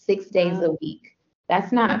day, 6 days a Wow. week.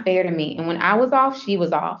 That's not fair to me. And when I was off, she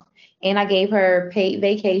was off. And I gave her paid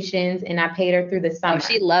vacations and I paid her through the Oh,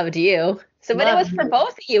 she summer. loved you. So, but it Love was for you.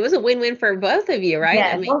 both of you. It was a win-win for both of you, right? I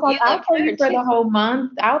Yes. I mean, was like, you I'll loved pay her you for too. the whole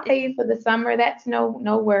month. I'll pay you for the summer. That's no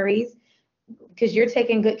worries. Because you're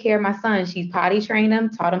taking good care of my son. She's potty trained him,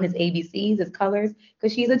 taught him his ABCs, his colors,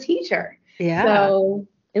 because she's a teacher. Yeah. So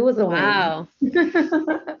it was a win. Wow.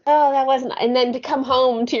 Oh, that wasn't. And then to come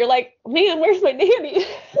home to you're like, man, where's my nanny?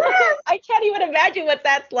 I can't even imagine what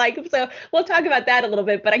that's like. So we'll talk about that a little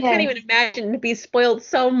bit, but I can't even Yes. imagine to be spoiled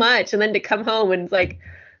so much and then to come home and it's like,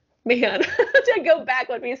 man, to go back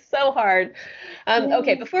would be so hard.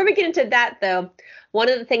 Okay, Yes. before we get into that though, one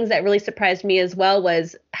of the things that really surprised me as well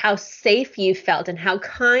was how safe you felt and how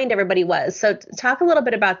kind everybody was. So talk a little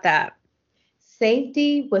bit about that.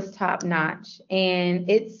 Safety was top notch. And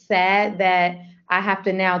it's sad that I have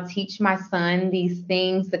to now teach my son these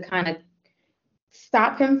things to kind of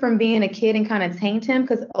stop him from being a kid and kind of taint him.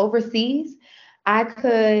 Because overseas, I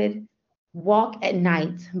could walk at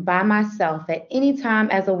night by myself at any time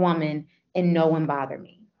as a woman and no one bothered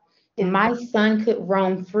me. Yeah. My son could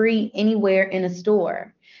roam free anywhere in a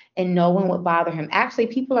store and no one would bother him. Actually,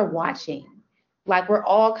 people are watching. Like we're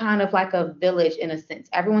all kind of like a village in a sense.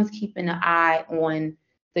 Everyone's keeping an eye on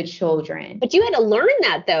the children. But you had to learn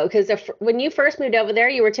that though, because when you first moved over there,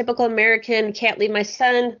 you were typical American, can't leave my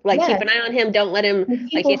son, like Yes. keep an eye on him, don't let him,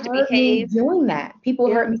 like he has to People heard me behave. doing that.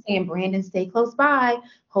 People heard me saying, Brandon, stay close by,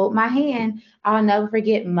 hold my hand. I'll never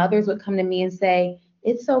forget, mothers would come to me and say,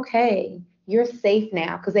 it's okay, you're safe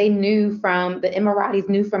now. Because they knew the Emiratis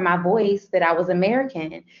knew from my voice that I was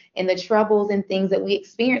American and the troubles and things that we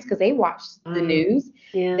experienced because they watched the news.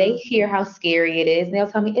 Yeah. They hear how scary it is. And they'll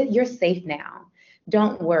tell me, you're safe now.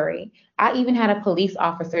 Don't worry. I even had a police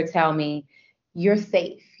officer tell me, you're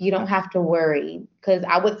safe. You don't have to worry. Because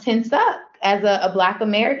I would tense up as a Black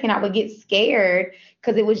American. I would get scared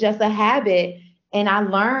because it was just a habit. And I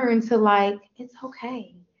learned to it's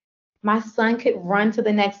okay. My son could run to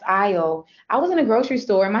the next aisle. I was in a grocery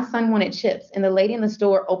store and my son wanted chips. And the lady in the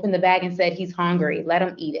store opened the bag and said, he's hungry. Let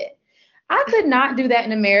him eat it. I could not do that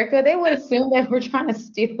in America. They would assume that we're trying to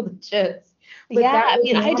steal the chips. But yeah, I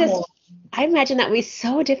mean, normal. I imagine that would be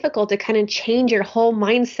so difficult to kind of change your whole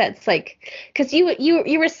mindsets, because you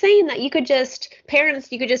were saying that you could just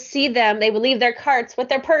see them, they would leave their carts with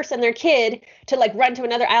their purse and their kid to run to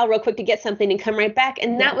another aisle real quick to get something and come right back,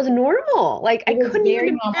 and that was normal. I couldn't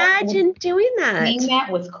even imagine doing that. Seeing that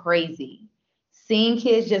was crazy. Seeing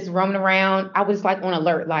kids just roaming around, I was on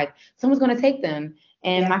alert, someone's going to take them.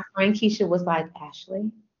 And my friend Keisha was like, Ashley,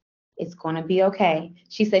 it's going to be okay.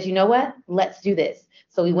 She says, you know what? Let's do this.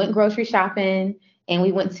 So we went grocery shopping and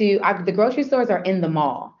we went to the grocery stores are in the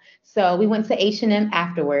mall. So we went to H&M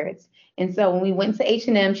afterwards. And so when we went to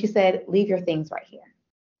H&M, she said, leave your things right here.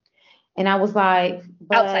 And I was like,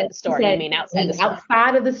 outside the store. You mean outside the store?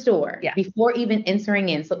 Outside of the store, yeah. Before even entering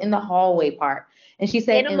in. So in the hallway part. And she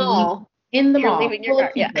said, in the mall, leaving your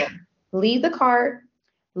cart. Yeah. Leave the cart,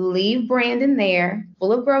 leave Brandon there,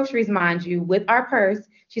 full of groceries, mind you, with our purse.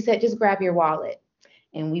 She said, just grab your wallet.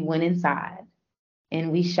 And we went inside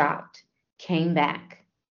and we shopped, came back.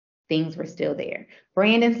 Things were still there.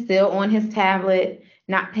 Brandon's still on his tablet,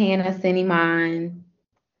 not paying us any mind.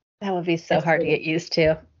 That would be so hard to get used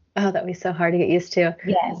to. Oh, that would be so hard to get used to.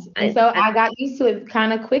 Yes. And so I got used to it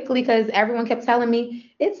kind of quickly because everyone kept telling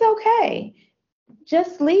me, it's okay.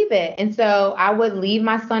 Just leave it. And so I would leave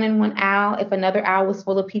my son in one aisle. If another aisle was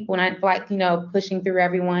full of people and I pushing through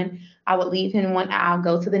everyone, I would leave him in one aisle,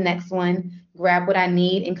 go to the next one, grab what I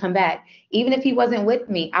need and come back. Even if he wasn't with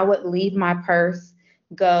me, I would leave my purse,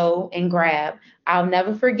 go and grab. I'll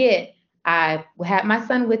never forget. I had my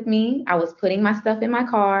son with me. I was putting my stuff in my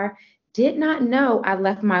car. Did not know I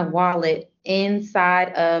left my wallet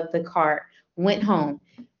inside of the cart. Went home.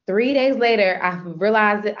 3 days later, I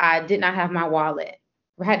realized that I did not have my wallet.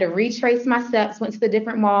 I had to retrace my steps, went to the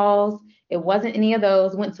different malls. It wasn't any of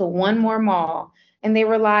those. Went to one more mall. And they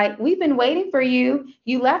were like, we've been waiting for you.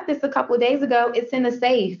 You left this a couple of days ago. It's in the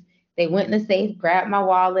safe. They went in the safe, grabbed my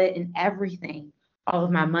wallet and everything. All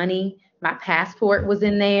of my money, my passport was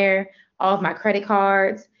in there, all of my credit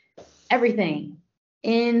cards, everything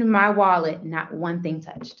in my wallet. Not one thing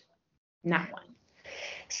touched. Not one.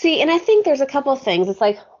 See, and I think there's a couple of things. It's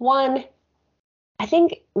one, I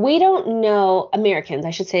think we don't know, Americans,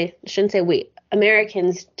 shouldn't say we,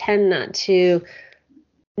 Americans tend not to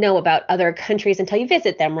know about other countries until you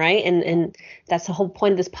visit them, right? And that's the whole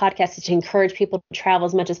point of this podcast, is to encourage people to travel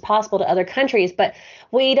as much as possible to other countries. But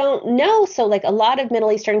we don't know. So a lot of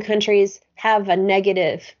Middle Eastern countries have a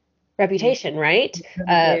negative reputation, right?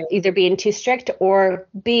 Either being too strict or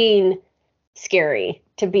being scary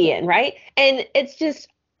to be in, right? And it's just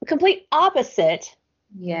complete opposite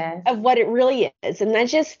of what it really is. And that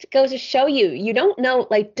just goes to show you don't know,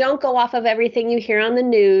 don't go off of everything you hear on the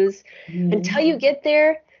news until you get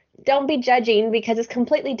there. Don't be judging, because it's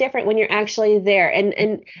completely different when you're actually there.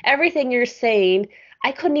 And everything you're saying,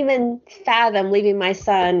 I couldn't even fathom leaving my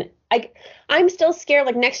son. I'm still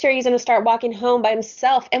scared. Next year he's going to start walking home by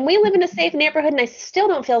himself, and we live in a safe neighborhood, and I still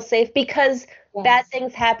don't feel safe because bad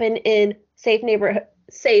things happen in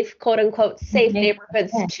quote unquote safe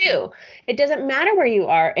neighborhoods too. It doesn't matter where you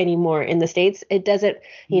are anymore in the States. It doesn't,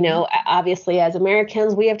 obviously as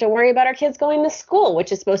Americans, we have to worry about our kids going to school,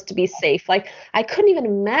 which is supposed to be safe. I couldn't even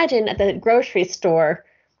imagine at the grocery store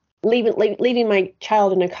leaving my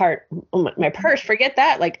child in a cart, my purse, forget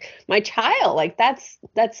that, my child,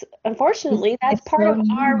 that's unfortunately, that's part of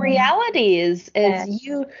our reality is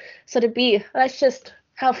you. So that's just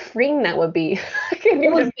how freeing that would be.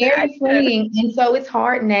 It was very freeing. And so it's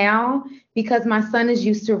hard now because my son is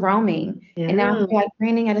used to roaming. Yeah. And now he's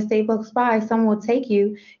Brandon, at a stay close by, someone will take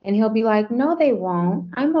you. And he'll be like, no, they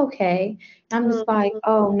won't. I'm okay. I'm just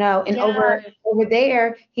oh no. And over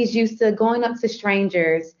there, he's used to going up to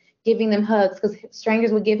strangers, giving them hugs, because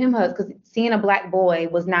strangers would give him hugs, because seeing a Black boy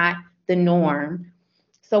was not the norm.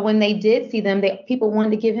 So when they did see them, people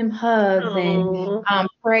wanted to give him hugs and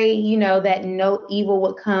pray, that no evil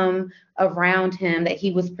would come around him, that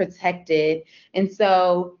he was protected. And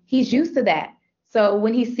so he's used to that. So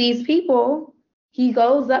when he sees people, he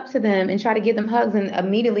goes up to them and try to give them hugs. And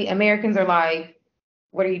immediately Americans are like,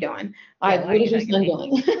 what are you doing? Like, what is your son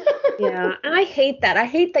doing? Yeah. And I hate that. I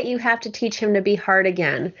hate that you have to teach him to be hard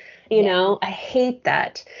again. You know, I hate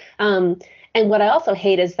that. And what I also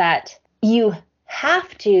hate is that you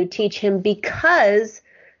have to teach him, because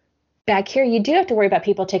back here, you do have to worry about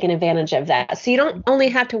people taking advantage of that. So you don't only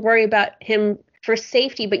have to worry about him for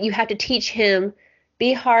safety, but you have to teach him,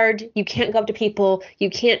 be hard. You can't go up to people. You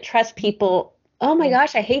can't trust people. Oh my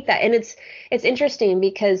gosh, I hate that. And it's interesting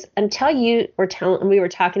because until we were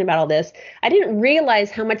talking about all this, I didn't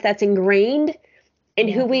realize how much that's ingrained in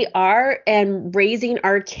who we are and raising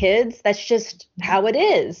our kids. That's just how it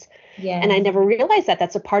is. Yeah. And I never realized that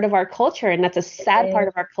that's a part of our culture, and that's a sad part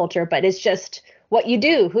of our culture, but it's just what you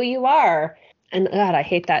do, who you are. And God, I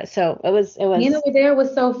hate that. So it was. There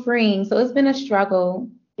was so freeing. So it's been a struggle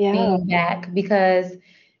being back, because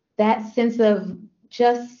that sense of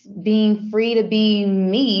just being free to be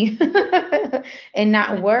me and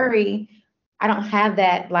not worry. I don't have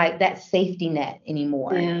that safety net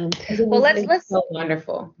anymore. Yeah. Well, let's so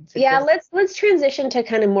wonderful. Let's transition to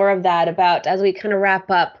kind of more of that, about as we kind of wrap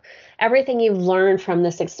up everything you've learned from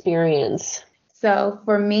this experience. So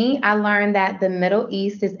for me, I learned that the Middle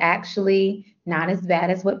East is actually not as bad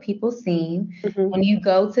as what people seem. Mm-hmm. When you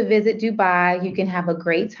go to visit Dubai, you can have a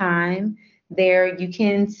great time. There, you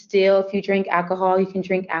can still, if you drink alcohol, you can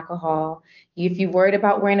drink alcohol. If you're worried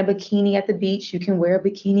about wearing a bikini at the beach, you can wear a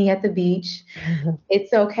bikini at the beach.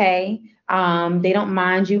 It's okay. They don't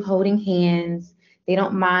mind you holding hands. They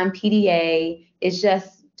don't mind PDA. It's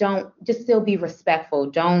just still be respectful.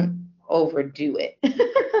 Don't overdo it.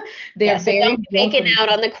 They're don't making out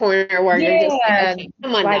on the corner where you're just like, okay,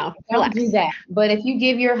 come on now, don't do that. But if you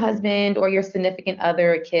give your husband or your significant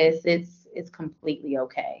other a kiss, it's completely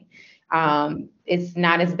okay. It's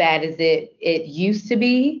not as bad as it used to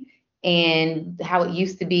be, and how it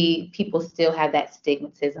used to be, people still have that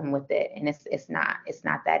stigmatism with it, and it's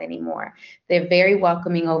not that anymore. They're very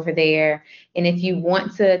welcoming over there, and if you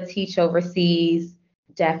want to teach overseas,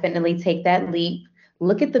 definitely take that leap.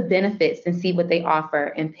 Look at the benefits and see what they offer,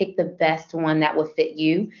 and pick the best one that will fit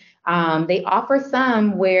you. They offer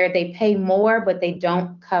some where they pay more, but they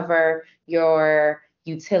don't cover your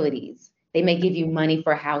utilities. They may give you money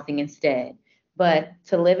for housing instead. But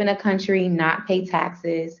to live in a country, not pay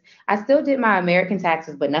taxes. I still did my American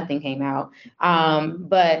taxes, but nothing came out.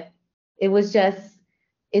 But it was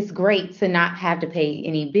it's great to not have to pay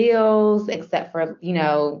any bills except for,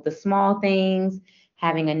 the small things,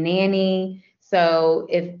 having a nanny. So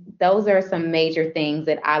if those are some major things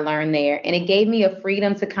that I learned there, and it gave me a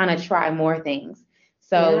freedom to kind of try more things.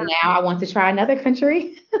 So now I want to try another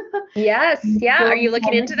country. Yes. Yeah. Are you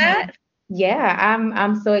looking into that? Yeah,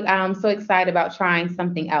 I'm so excited about trying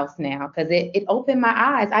something else now, because it opened my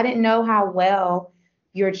eyes. I didn't know how well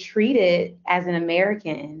you're treated as an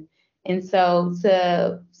American. And so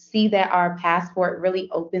to see that our passport really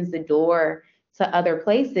opens the door to other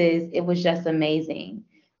places, it was just amazing.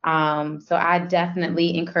 So I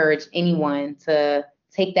definitely encourage anyone to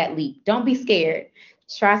take that leap. Don't be scared.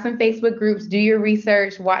 Try some Facebook groups, do your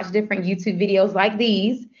research, watch different YouTube videos like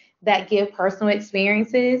these that give personal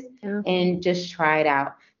experiences, and just try it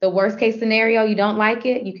out. The worst case scenario, you don't like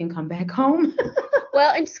it, you can come back home.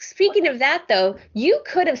 Well, and speaking of that, though, you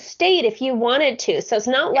could have stayed if you wanted to. So it's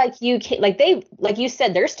not like you can't, like you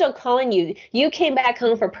said, they're still calling you. You came back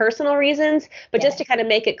home for personal reasons, but just to kind of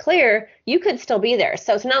make it clear, you could still be there.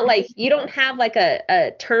 So it's not like you don't have like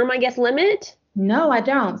a term, I guess, limit. No, I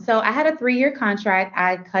don't. So I had a 3-year contract.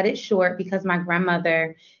 I cut it short because my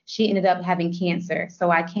grandmother, she ended up having cancer. So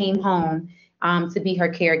I came home to be her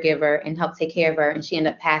caregiver and help take care of her. And she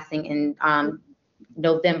ended up passing in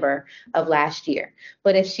November of last year.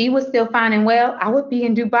 But if she was still fine and well, I would be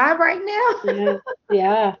in Dubai right now.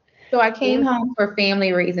 Yeah. So I came home for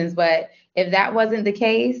family reasons. But if that wasn't the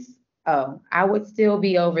case, I would still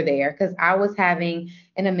be over there, because I was having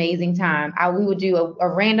an amazing time. We would do a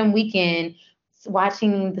random weekend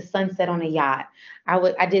watching the sunset on a yacht.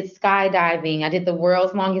 I did skydiving. I did the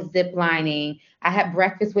world's longest zip lining. I had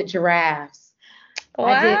breakfast with giraffes.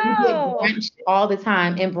 Wow. We did brunch all the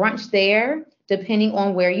time. And brunch there, depending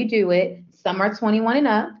on where you do it, some are 21 and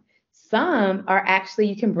up. Some are actually,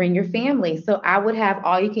 you can bring your family. So I would have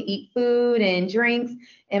all you can eat food and drinks,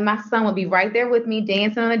 and my son would be right there with me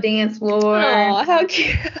dancing on the dance floor. Oh, how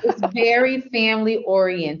cute. It's very family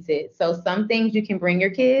oriented. So some things you can bring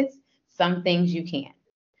your kids, some things you can't.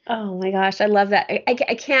 Oh my gosh, I love that.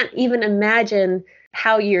 I can't even imagine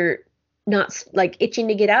how you're not like itching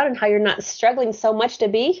to get out and how you're not struggling so much to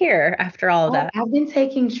be here after all of Oh, that. I've been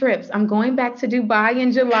taking trips. I'm going back to Dubai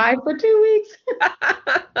in July for 2 weeks.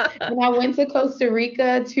 And I went to Costa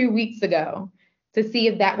Rica 2 weeks ago to see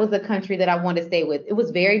if that was a country that I wanted to stay with. It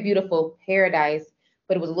was very beautiful, paradise,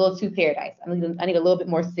 but it was a little too paradise. I need a little bit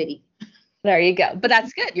more city. There you go. But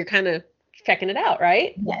that's good. You're kind of checking it out,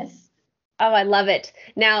 right? Yes. Oh, I love it.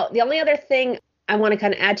 Now, the only other thing I want to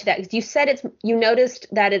kind of add to that is you said you noticed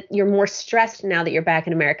that you're more stressed now that you're back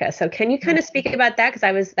in America. So can you kind of speak about that?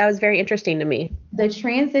 Because that was very interesting to me. The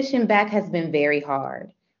transition back has been very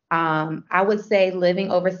hard. I would say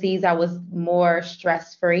living overseas, I was more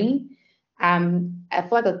stress free. I feel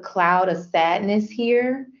like a cloud of sadness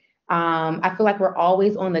here. I feel like we're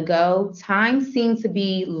always on the go. Time seems to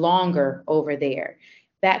be longer over there.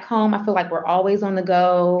 Back home, I feel like we're always on the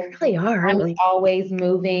go. We really are, aren't I'm we? always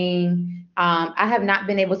moving. I have not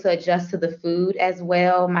been able to adjust to the food as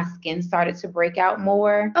well. My skin started to break out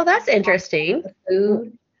more. Oh, that's interesting. The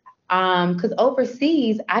food. Because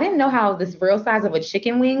overseas, I didn't know how this real size of a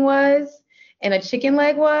chicken wing was and a chicken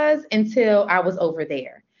leg was until I was over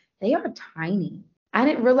there. They are tiny. I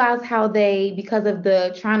didn't realize how they, because of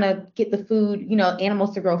the trying to get the food,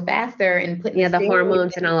 animals to grow faster and putting Yeah, the steroids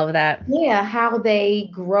hormones and in, all of that. yeah, how they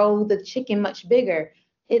grow the chicken much bigger.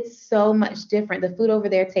 It's so much different. The food over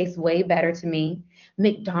there tastes way better to me.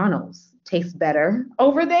 McDonald's tastes better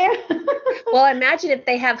over there. Well, imagine if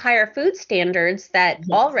they have higher food standards that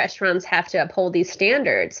all Yes. restaurants have to uphold these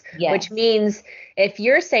standards, which Yes. means if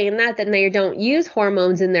you're saying that, then they don't use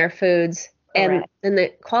hormones in their foods and Correct. then the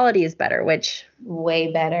quality is better, which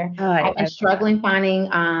Way better. oh, I've been I struggling finding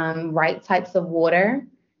right types of water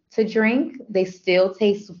to drink. They still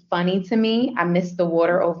taste funny to me. I miss the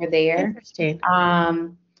water over there. interesting.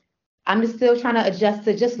 Um, I'm just still trying to adjust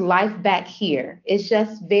to just life back here. It's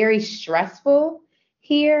just very stressful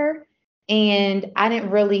here. And I didn't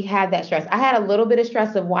really have that stress. I had a little bit of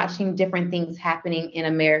stress of watching different things happening in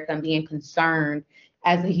America and being concerned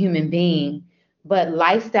as a human being. But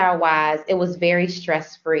lifestyle wise, it was very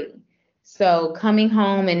stress free. So coming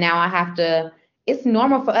home and now I have to, it's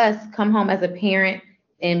normal for us to come home as a parent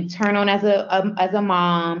and turn on as a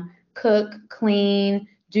mom, cook, clean,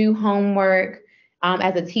 do homework,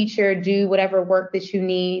 as a teacher, do whatever work that you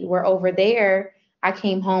need. Where over there, I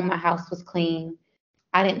came home, my house was clean.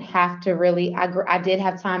 I didn't have to really, I did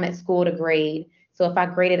have time at school to grade. So if I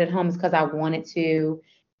graded at home, it's because I wanted to.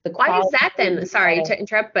 The Why is quality that then? was Sorry better. to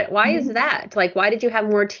interrupt, but why is that? Like, why did you have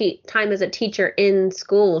more time as a teacher in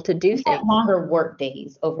school to do We had things? longer work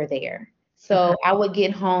days over there. Okay. So I would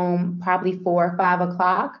get home probably 4 or 5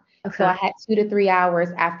 o'clock. So I Okay. had 2 to 3 hours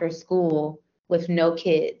after school with no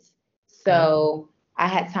kids. So I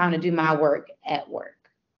had time to do my work at work.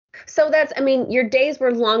 So I mean, your days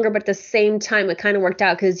were longer, but at the same time, it kind of worked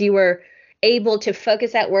out because you were able to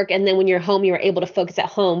focus at work. And then when you're home, you were able to focus at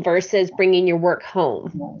home versus bringing your work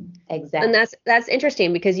home. And Exactly. that's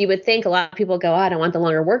interesting because you would think a lot of people go, oh, I don't want the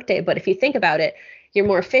longer work day. But if you think about it, you're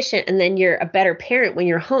more efficient and then you're a better parent when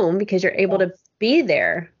you're home because you're able to be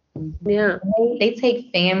there. Yeah. They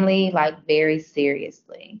take family like very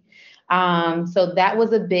seriously. So that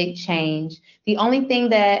was a big change. The only thing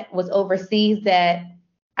that was overseas that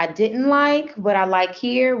I didn't like, but I like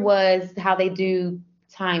here was how they do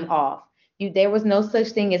time off. There was no such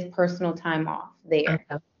thing as personal time off there.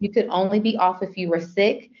 Okay. You could only be off if you were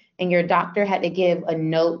sick and your doctor had to give a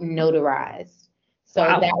note notarized. So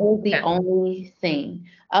Wow. that was the Okay. only thing.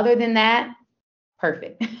 Other than that,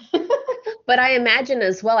 perfect. But I imagine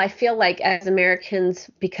as well, I feel like as Americans,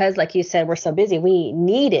 because like you said, we're so busy, we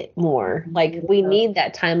need it more. Like we need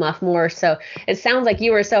that time off more. So it sounds like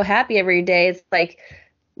you were so happy every day. It's like,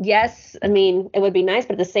 yes, I mean, it would be nice,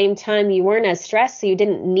 but at the same time, you weren't as stressed, so you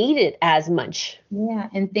didn't need it as much. Yeah,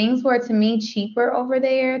 and things were to me cheaper over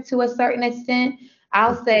there to a certain extent.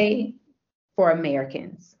 I'll say for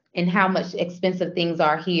Americans and how much expensive things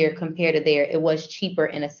are here compared to there, it was cheaper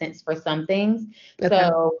in a sense for some things. Okay.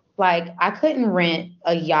 So, like, I couldn't rent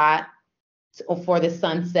a yacht for the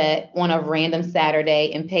sunset on a random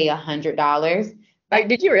Saturday and pay $100.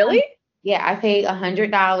 Did you really? Yeah, I paid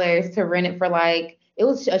 $100 to rent it for it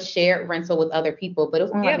was a shared rental with other people, but it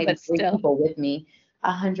was only Yeah, maybe but three still. people with me.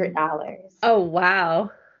 $100. Oh,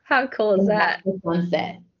 wow. How cool is that? The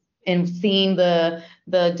sunset and seeing the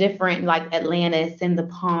different like Atlantis and the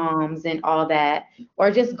palms and all that,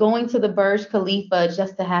 or just going to the Burj Khalifa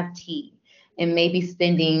just to have tea and maybe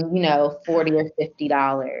spending $40 or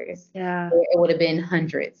 $50. Yeah. It would have been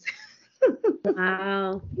hundreds.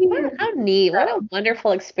 Wow. How neat. What a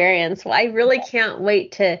wonderful experience. Well, I really can't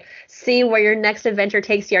wait to see where your next adventure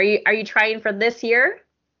takes you. Are you trying for this year?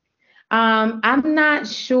 I'm not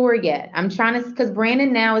sure yet. I'm trying to, because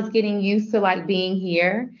Brandon now is getting used to like being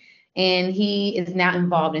here and he is now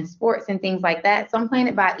involved in sports and things like that. So I'm playing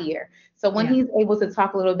it by ear. So when he's able to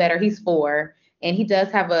talk a little better, he's 4 and he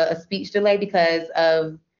does have a speech delay because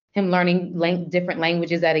of him learning different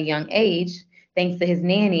languages at a young age, thanks to his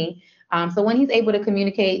nanny. So when he's able to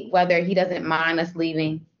communicate, whether he doesn't mind us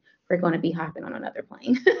leaving, we're going to be hopping on another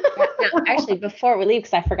plane. Now, actually, before we leave,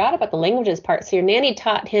 because I forgot about the languages part. So your nanny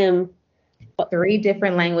taught him 3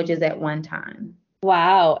 different languages at one time.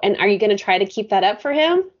 Wow. And are you going to try to keep that up for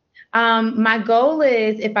him? My goal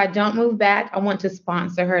is if I don't move back, I want to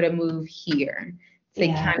sponsor her to move here to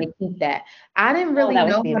kind of keep that. I didn't really know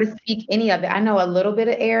how to speak any of it. I know a little bit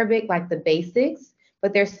of Arabic, like the basics,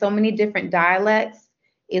 but there's so many different dialects.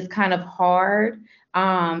 It's kind of hard.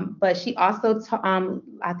 But she also,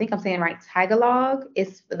 I think I'm saying right, Tagalog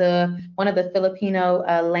is one of the Filipino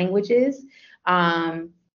languages.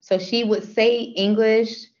 So she would say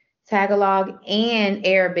English, Tagalog, and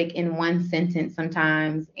Arabic in one sentence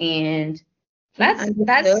sometimes. And that's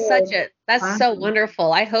so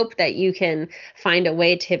wonderful. I hope that you can find a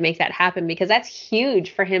way to make that happen because that's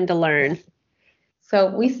huge for him to learn. So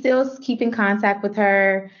we still keep in contact with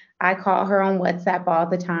her. I call her on WhatsApp all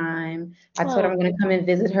the time. I told her I'm going to come and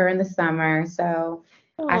visit her in the summer. So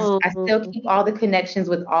I still keep all the connections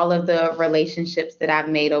with all of the relationships that I've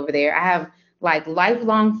made over there. I have like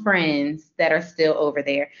lifelong friends that are still over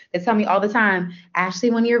there. They tell me all the time,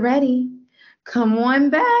 Ashley, when you're ready, come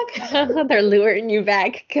on back. They're luring you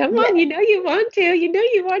back. Come on, you know you want to. You know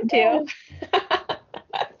you want to.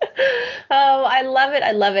 Oh, I love it.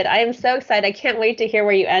 I love it. I am so excited. I can't wait to hear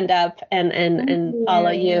where you end up and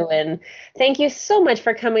follow you. And thank you so much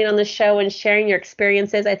for coming on the show and sharing your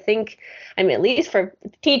experiences. I think, at least for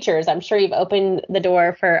teachers, I'm sure you've opened the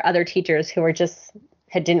door for other teachers who are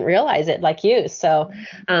didn't realize it like you. So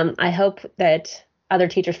I hope that other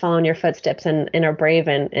teachers follow in your footsteps and are brave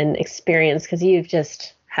and experience because you've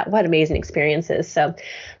just what amazing experiences. So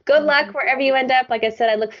good luck wherever you end up. Like I said,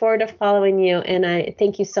 I look forward to following you. And I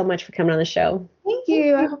thank you so much for coming on the show. Thank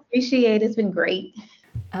you. I appreciate it. It's been great.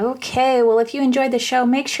 Okay, well, if you enjoyed the show,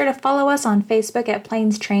 make sure to follow us on Facebook at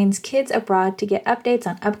Planes, Trains, Kids Abroad to get updates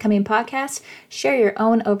on upcoming podcasts, share your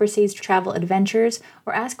own overseas travel adventures,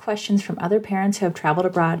 or ask questions from other parents who have traveled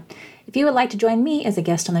abroad. If you would like to join me as a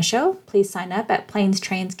guest on the show, please sign up at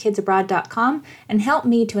planestrainskidsabroad.com and help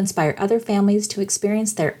me to inspire other families to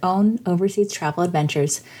experience their own overseas travel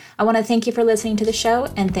adventures. I want to thank you for listening to the show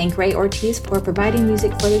and thank Ray Ortiz for providing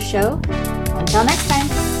music for the show. Until next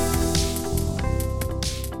time.